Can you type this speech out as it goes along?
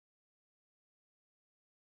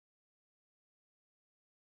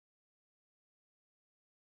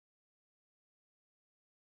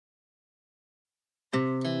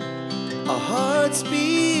Our hearts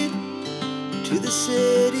beat to the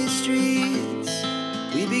city streets.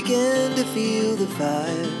 We began to feel the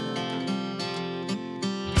fire.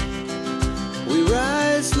 We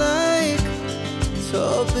rise like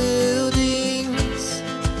tall buildings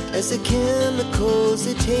as the chemicals,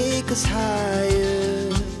 they take us higher.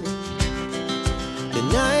 The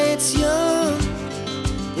night's young,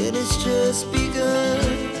 it has just begun,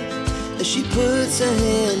 as she puts her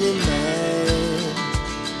hand in mine.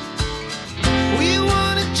 We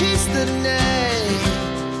wanna chase the night,